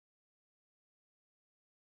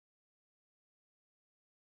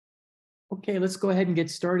Okay, let's go ahead and get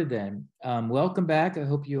started then. Welcome back. I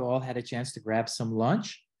hope you all had a chance to grab some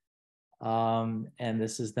lunch. And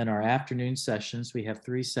this is then our afternoon sessions. We have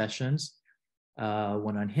 3 sessions,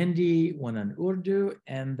 one on Hindi, one on Urdu,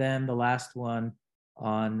 and then the last one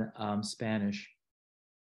on Spanish.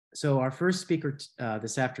 So our first speaker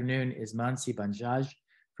this afternoon is Mansi Banjaj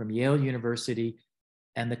from Yale University.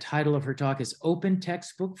 And the title of her talk is Open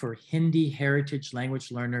Textbook for Hindi Heritage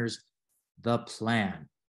Language Learners, The Plan.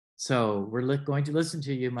 So we're going to listen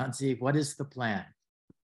to you, Mansi. What is the plan?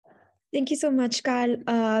 Thank you so much, Carl.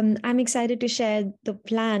 I'm excited to share the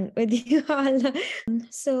plan with you all.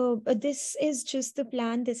 So this is just the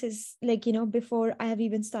plan. This is before I have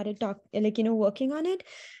even started working on it.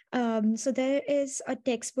 So there is a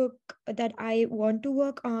textbook that I want to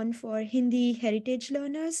work on for Hindi heritage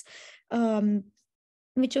learners,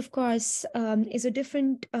 which of course is a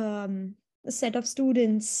different set of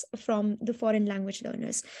students from the foreign language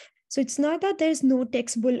learners. So it's not that there's no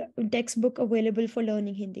textbook available for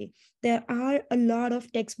learning Hindi. There are a lot of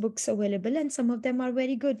textbooks available, and some of them are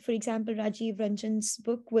very good. For example, Rajiv Ranjan's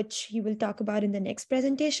book, which he will talk about in the next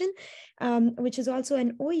presentation, which is also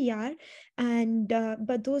an OER. And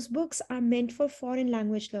but those books are meant for foreign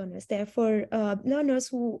language learners. They're for learners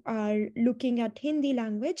who are looking at Hindi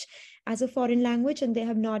language as a foreign language, and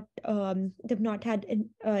they've not had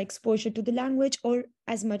exposure to the language or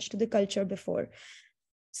as much to the culture before.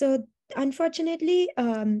 So unfortunately,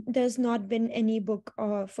 there's not been any book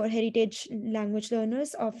for heritage language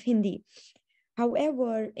learners of Hindi.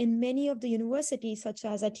 However, in many of the universities, such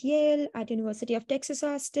as at Yale, at University of Texas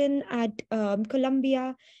Austin, at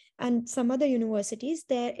Columbia, and some other universities,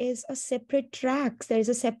 there is a separate track. There is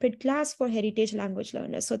a separate class for heritage language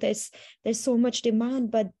learners. So there's so much demand,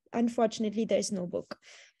 but unfortunately, there is no book.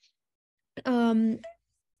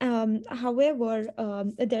 However,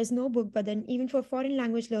 there's no book, but then even for foreign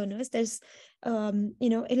language learners, there's,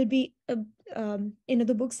 it'll be,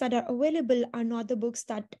 the books that are available are not the books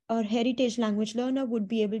that a heritage language learner would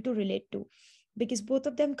be able to relate to, because both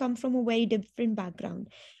of them come from a very different background.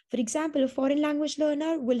 For example, a foreign language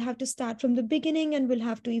learner will have to start from the beginning and will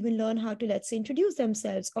have to even learn how to, let's say, introduce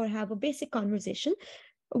themselves or have a basic conversation,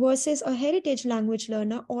 versus a heritage language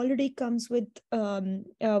learner already comes with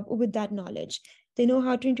that knowledge. They know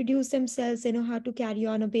how to introduce themselves. They know how to carry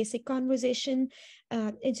on a basic conversation.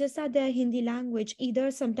 It's just that their Hindi language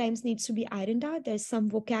either sometimes needs to be ironed out. There's some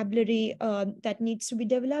vocabulary that needs to be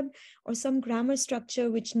developed, or some grammar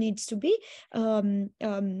structure which needs to be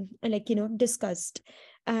discussed.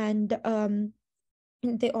 And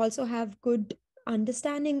they also have good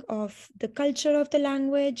understanding of the culture of the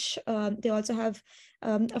language. They also have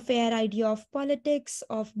a fair idea of politics,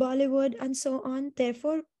 of Bollywood, and so on.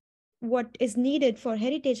 Therefore, what is needed for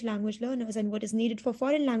heritage language learners and what is needed for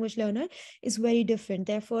foreign language learner is very different.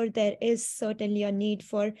 Therefore, there is certainly a need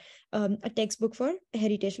for a textbook for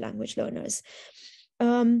heritage language learners.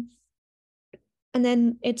 And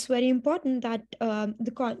then it's very important that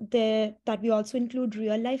that we also include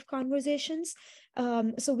real life conversations.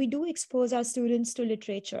 So we do expose our students to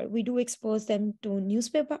literature. We do expose them to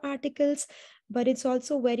newspaper articles, but it's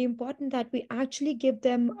also very important that we actually give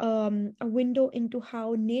them a window into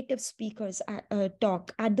how native speakers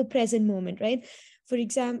talk at the present moment, right? For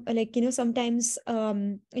example, sometimes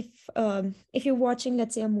if you're watching,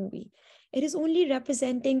 let's say, a movie, it is only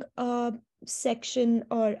representing a section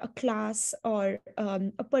or a class or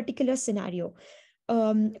a particular scenario.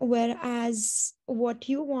 Whereas what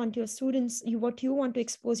you want your students, what you want to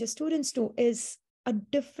expose your students to is a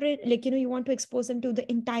different, you want to expose them to the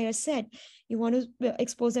entire set. You want to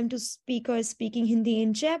expose them to speakers speaking Hindi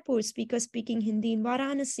in Jaipur, speakers speaking Hindi in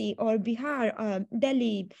Varanasi or Bihar,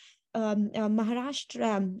 Delhi,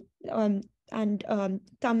 Maharashtra, and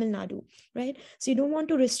Tamil Nadu, right? So you don't want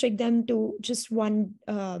to restrict them to just one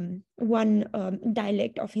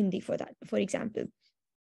dialect of Hindi for that, for example.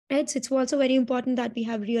 Right? So it's also very important that we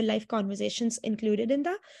have real life conversations included in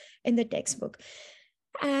the textbook.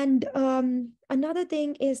 And another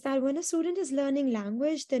thing is that when a student is learning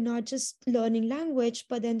language, they're not just learning language,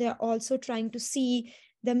 but then they're also trying to see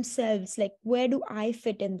themselves, like, where do I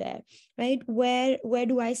fit in there, right? Where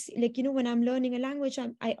do I see, when I'm learning a language,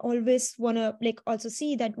 I always want to also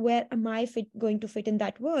see that where am I going to fit in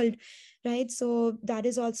that world, right? So that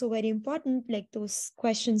is also very important, those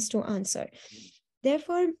questions to answer.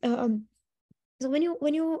 Therefore, so when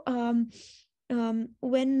you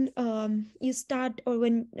start, or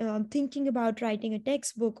when thinking about writing a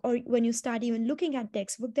textbook, or when you start even looking at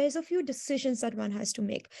textbook, there's a few decisions that one has to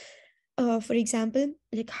make. For example,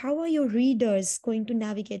 how are your readers going to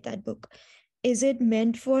navigate that book? Is it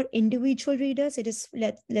meant for individual readers? It is,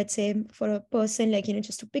 let's say, for a person, like,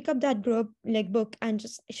 just to pick up that group like book and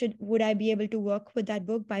just would I be able to work with that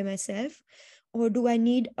book by myself? Or do I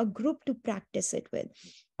need a group to practice it with?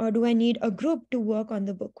 Or do I need a group to work on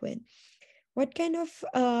the book with? What kind of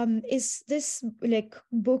is this like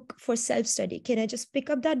book for self-study? Can I just pick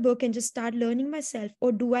up that book and just start learning myself?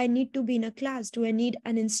 Or do I need to be in a class? Do I need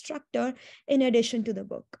an instructor in addition to the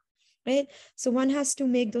book? Right? So one has to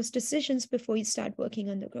make those decisions before you start working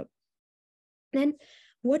on the group. Then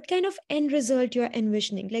what kind of end result you're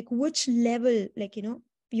envisioning? Like which level, like,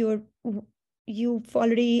 you've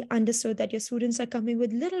already understood that your students are coming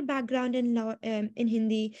with little background in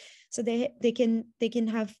Hindi, so they can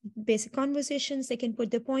have basic conversations, they can put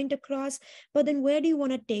their point across. But then where do you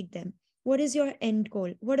want to take them? What is your end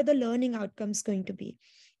goal? What are the learning outcomes going to be,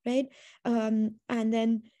 right? And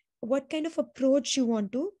then what kind of approach you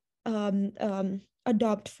want to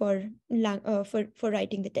adopt for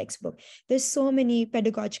writing the textbook. There's so many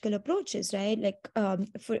pedagogical approaches, right? Like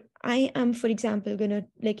I am, for example, gonna,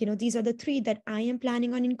 like, these are the three that I am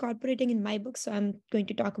planning on incorporating in my book, so I'm going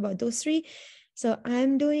to talk about those three. So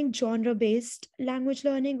I'm doing genre-based language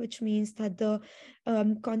learning, which means that the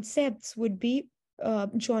concepts would be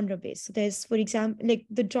genre based. So there's, for example, like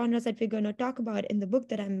the genres that we're going to talk about in the book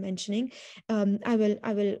that I'm mentioning. I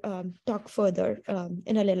will talk further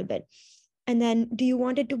in a little bit. And then, do you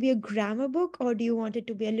want it to be a grammar book, or do you want it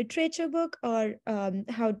to be a literature book, or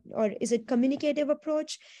or is it communicative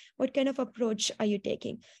approach? What kind of approach are you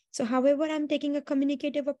taking? So, however, I'm taking a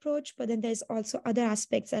communicative approach, but then there's also other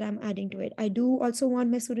aspects that I'm adding to it. I do also want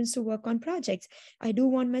my students to work on projects. I do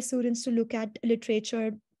want my students to look at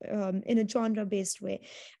literature in a genre-based way.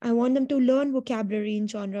 I want them to learn vocabulary in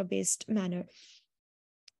genre-based manner.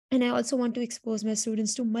 And I also want to expose my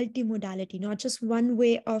students to multimodality, not just one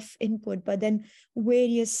way of input, but then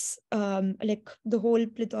various, like the whole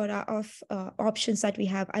plethora of options that we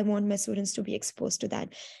have. I want my students to be exposed to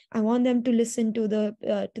that. I want them to listen to the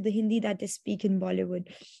Hindi that they speak in Bollywood.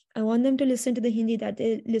 I want them to listen to the Hindi that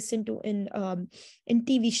they listen to in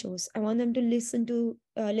TV shows. I want them to listen to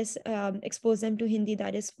expose them to Hindi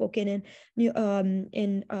that is spoken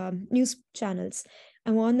in news channels. I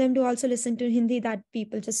want them to also listen to Hindi that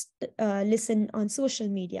people just listen on social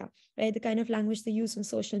media, right? The kind of language they use on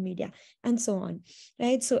social media, and so on,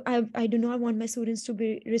 right? So I do not want my students to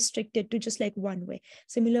be restricted to just like one way.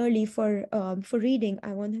 Similarly, for reading,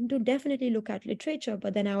 I want them to definitely look at literature,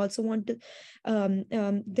 but then I also want to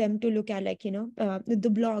them to look at, like,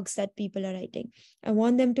 the blogs that people are writing. I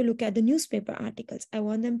want them to look at the newspaper articles. I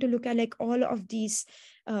want them to look at like all of these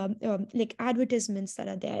like advertisements that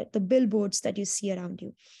are there, the billboards that you see around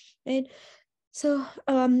you, right? So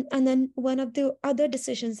and then one of the other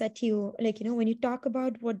decisions that you, like, when you talk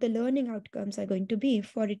about what the learning outcomes are going to be,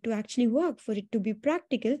 for it to actually work, for it to be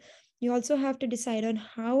practical, you also have to decide on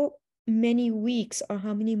how many weeks or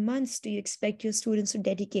how many months do you expect your students to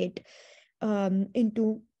dedicate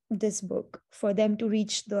into this book for them to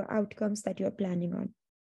reach the outcomes that you're planning on.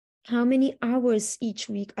 How many hours each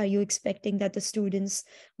week are you expecting that the students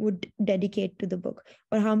would dedicate to the book?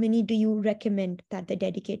 Or how many do you recommend that they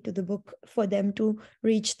dedicate to the book for them to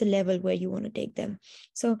reach the level where you want to take them?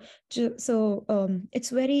 So it's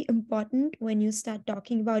very important when you start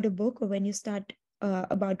talking about a book, or when you start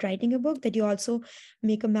about writing a book, that you also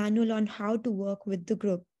make a manual on how to work with the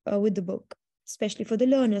group, with the book, especially for the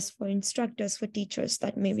learners, for instructors, for teachers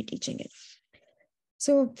that may be teaching it.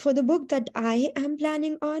 So for the book that I am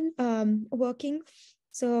planning on working,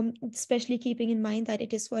 so especially keeping in mind that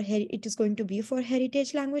it is going to be for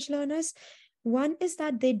heritage language learners. One is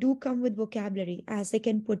that they do come with vocabulary, as they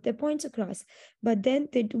can put their points across, but then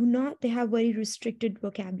they have very restricted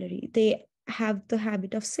vocabulary. They have the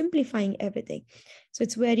habit of simplifying everything. So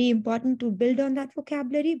it's very important to build on that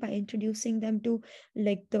vocabulary by introducing them to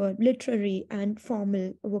like the literary and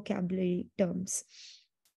formal vocabulary terms.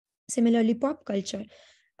 Similarly, pop culture,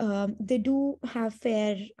 they do have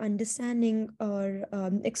fair understanding or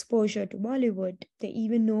exposure to Bollywood. They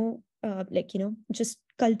even know, just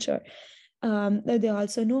culture. They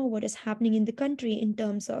also know what is happening in the country in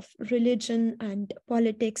terms of religion and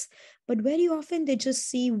politics. But very often they just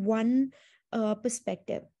see one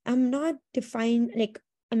perspective. I'm not defined, like,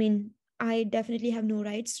 I mean, I definitely have no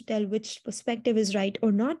rights to tell which perspective is right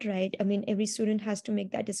or not right. I mean, every student has to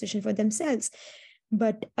make that decision for themselves.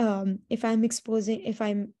 But if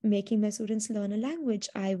I'm making my students learn a language,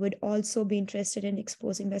 I would also be interested in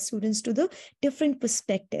exposing my students to the different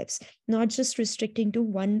perspectives, not just restricting to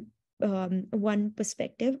one one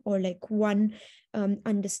perspective or like one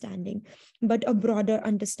understanding, but a broader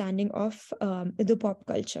understanding of the pop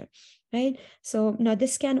culture, right? So now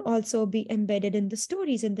this can also be embedded in the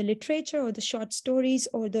stories, in the literature, or the short stories,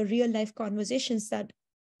 or the real life conversations that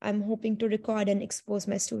I'm hoping to record and expose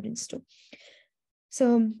my students to.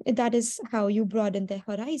 So that is how you broaden their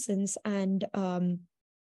horizons. And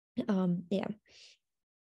yeah.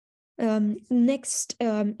 Next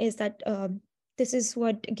is that this is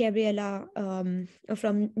what Gabriella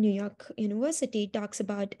from New York University talks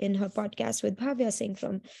about in her podcast with Bhavya Singh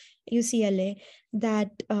from UCLA, that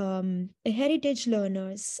heritage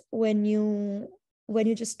learners, when you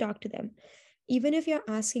just talk to them, even if you're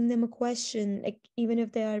asking them a question, like even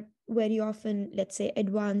if they are very often, let's say,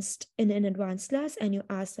 advanced in an advanced class, and you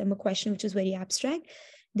ask them a question which is very abstract,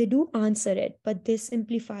 they do answer it, but they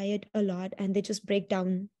simplify it a lot and they just break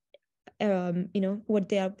down what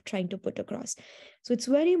they are trying to put across. So it's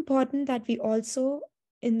very important that we also,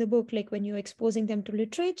 in the book, like when you're exposing them to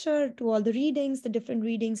literature, to all the readings, the different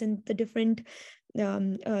readings and the different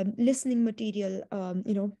listening material,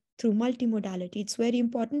 through multimodality, it's very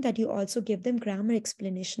important that you also give them grammar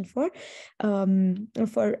explanation for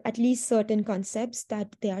at least certain concepts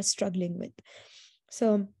that they are struggling with.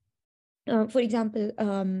 So for example,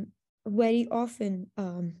 very often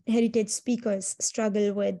heritage speakers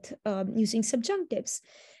struggle with using subjunctives.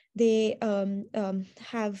 They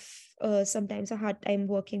have sometimes a hard time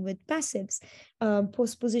working with passives,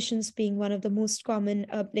 postpositions being one of the most common,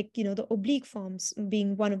 the oblique forms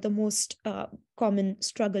being one of the most common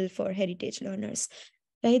struggle for heritage learners.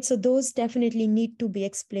 Right, so those definitely need to be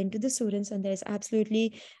explained to the students, and there's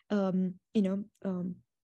absolutely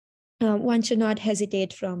one should not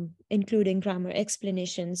hesitate from including grammar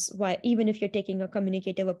explanations, why, even if you're taking a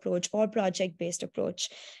communicative approach or project-based approach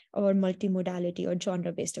or multimodality or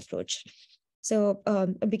genre-based approach. So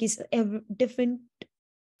because different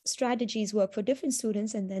strategies work for different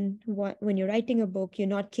students, and then when you're writing a book, you're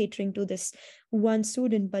not catering to this one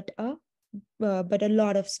student, but a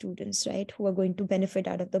lot of students, right, who are going to benefit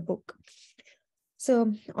out of the book.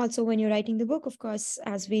 So also when you're writing the book, of course,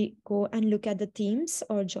 as we go and look at the themes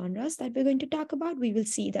or genres that we're going to talk about, we will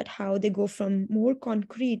see that how they go from more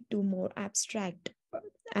concrete to more abstract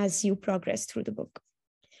as you progress through the book.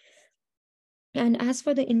 And as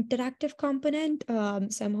for the interactive component,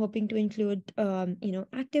 so I'm hoping to include,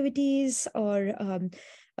 activities or,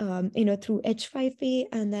 through H5P,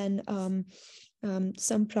 and then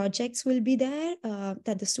some projects will be there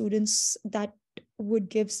that would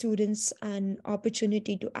give students an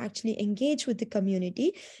opportunity to actually engage with the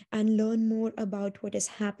community and learn more about what is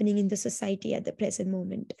happening in the society at the present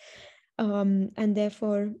moment. And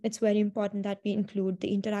therefore, it's very important that we include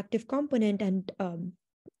the interactive component. And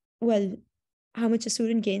how much a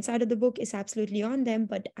student gains out of the book is absolutely on them,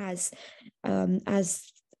 but as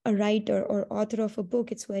a writer or author of a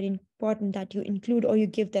book, it's very important that you include or you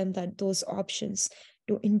give them those options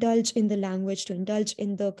to indulge in the language, to indulge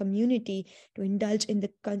in the community, to indulge in the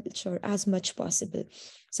culture as much possible.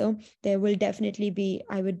 So there will definitely be,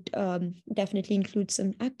 I would definitely include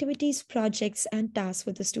some activities, projects, and tasks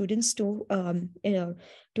for the students to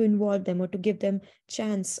involve them or to give them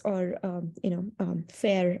chance or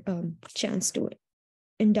fair chance to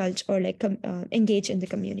indulge or engage in the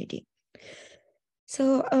community.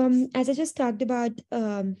 So as I just talked about,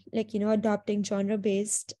 adopting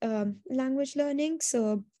genre-based language learning.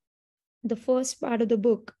 So the first part of the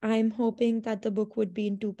book, I'm hoping that the book would be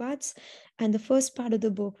in two parts. And the first part of the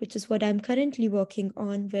book, which is what I'm currently working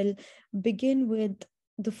on, will begin with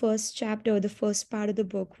the first chapter, the first part of the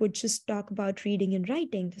book would just talk about reading and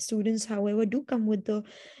writing. The students, however, do come with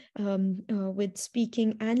with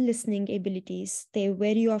speaking and listening abilities. They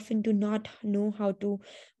very often do not know how to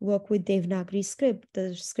work with Devanagari script,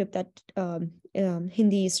 the script that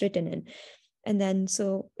Hindi is written in. And then,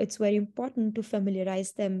 so it's very important to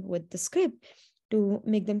familiarize them with the script to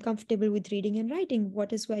make them comfortable with reading and writing.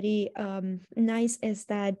 What is very nice is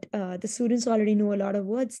that the students already know a lot of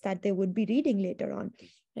words that they would be reading later on,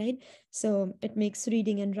 right? So it makes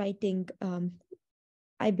reading and writing,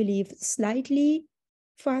 I believe, slightly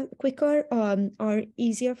quicker or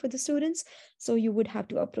easier for the students. So you would have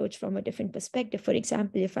to approach from a different perspective. For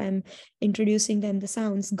example, if I'm introducing them the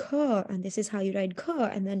sounds gha, and this is how you write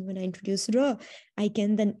gha, and then when I introduce ra, I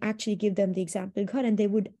can then actually give them the example gha, and they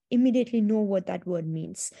would immediately know what that word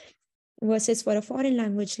means. Versus for a foreign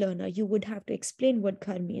language learner, you would have to explain what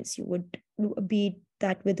ghar means. You would be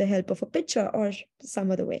that with the help of a picture or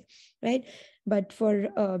some other way, right? But for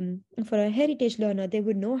a heritage learner, they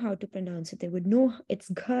would know how to pronounce it. They would know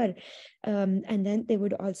it's ghar, and then they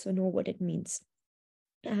would also know what it means.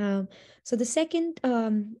 So the second,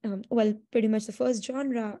 well, pretty much the first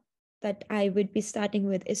genre that I would be starting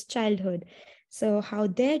with is childhood. So how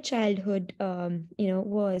their childhood,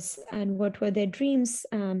 was, and what were their dreams,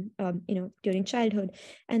 during childhood.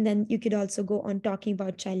 And then you could also go on talking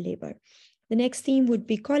about child labor. The next theme would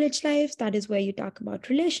be college life. That is where you talk about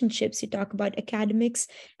relationships, you talk about academics,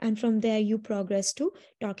 and from there you progress to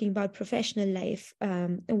talking about professional life,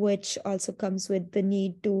 which also comes with the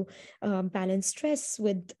need to balance stress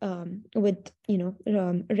with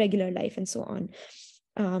regular life and so on.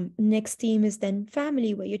 Next theme is then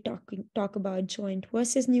family, where you talk about joint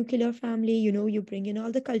versus nuclear family. You bring in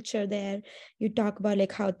all the culture there. You talk about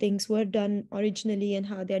like how things were done originally and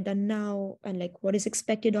how they're done now, and like what is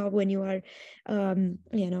expected of when you are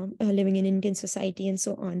living in Indian society and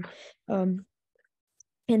so on.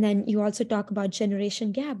 And then you also talk about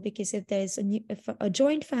generation gap, because if there's if a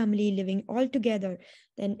joint family living all together,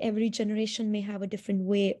 then every generation may have a different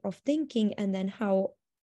way of thinking, and then how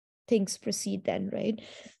things proceed then, right?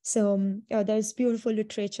 So there's beautiful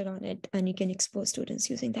literature on it, and you can expose students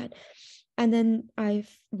using that. And then I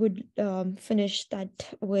would finish that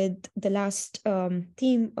with the last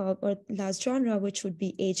theme, or last genre, which would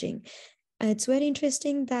be aging. It's very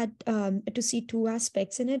interesting that to see two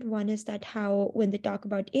aspects in it. One is that how, when they talk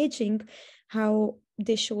about aging, how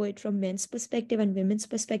they show it from men's perspective and women's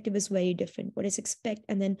perspective is very different. What is expect,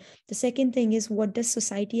 and then the second thing is, what does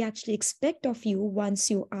society actually expect of you once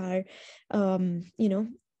you are,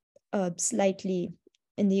 slightly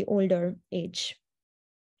in the older age.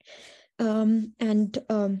 And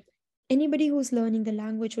anybody who's learning the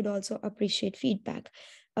language would also appreciate feedback.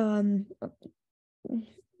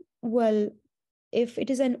 Well, if it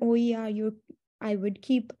is an OER, I would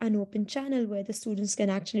keep an open channel where the students can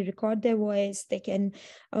actually record their voice. They can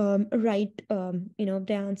write, the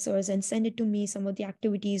answers and send it to me. Some of the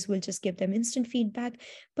activities will just give them instant feedback.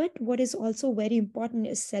 But what is also very important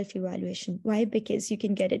is self-evaluation. Why? Because you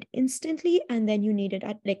can get it instantly, and then you need it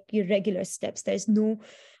at like your regular steps. There's no,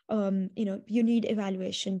 you need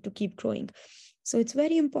evaluation to keep growing. So it's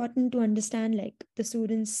very important to understand, like, the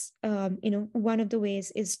students, one of the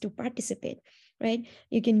ways is to participate, right?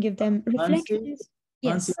 You can give them Mansi, reflections.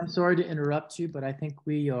 Mansi, Yes. I'm sorry to interrupt you, but I think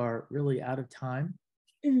we are really out of time.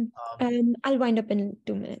 Mhm. I'll wind up in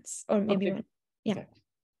 2 minutes or maybe Okay. one. Yeah. Okay.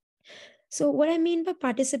 So what I mean by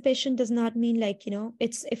participation does not mean like,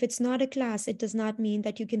 it's, if it's not a class, it does not mean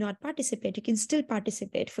that you cannot participate. You can still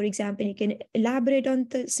participate. For example, you can elaborate on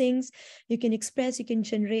the things, you can express, you can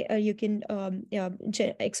generate, you can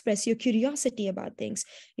express your curiosity about things.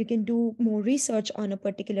 You can do more research on a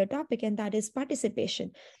particular topic, and that is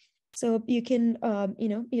participation. So you can,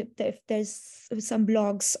 if there's some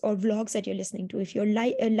blogs or vlogs that you're listening to, if you're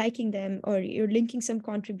liking them, or you're linking some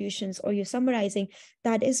contributions, or you're summarizing,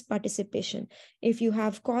 that is participation. If you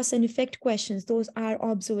have cause and effect questions, those are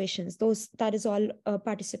observations. That is all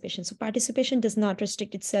participation. So participation does not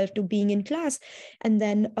restrict itself to being in class and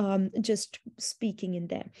then just speaking in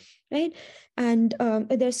there, right? And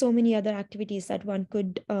there's so many other activities that one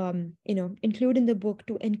could include in the book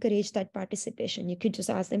to encourage that participation. You could just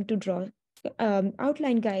ask them to draw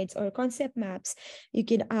outline guides or concept maps. You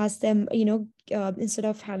can ask them, instead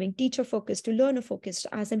of having teacher focus, to learner focus,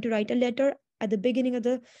 to ask them to write a letter at the beginning of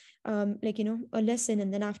the a lesson,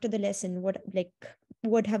 and then after the lesson,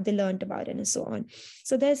 what have they learned about it, and so on.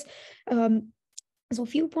 So there's so a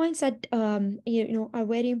few points that are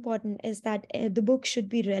very important is that the book should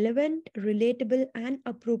be relevant, relatable, and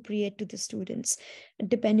appropriate to the students,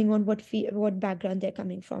 depending on what background they're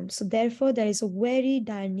coming from. So therefore, there is a very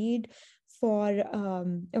dire need for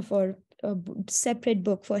a separate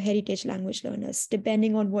book for heritage language learners,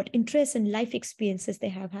 depending on what interests and life experiences they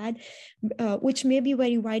have had, which may be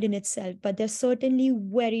very wide in itself, but they're certainly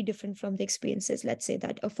very different from the experiences, let's say,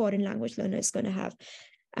 that a foreign language learner is going to have.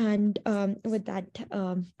 And with that,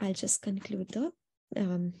 I'll just conclude the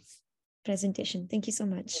presentation. Thank you so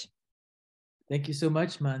much. Thank you so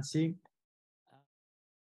much, Mansi.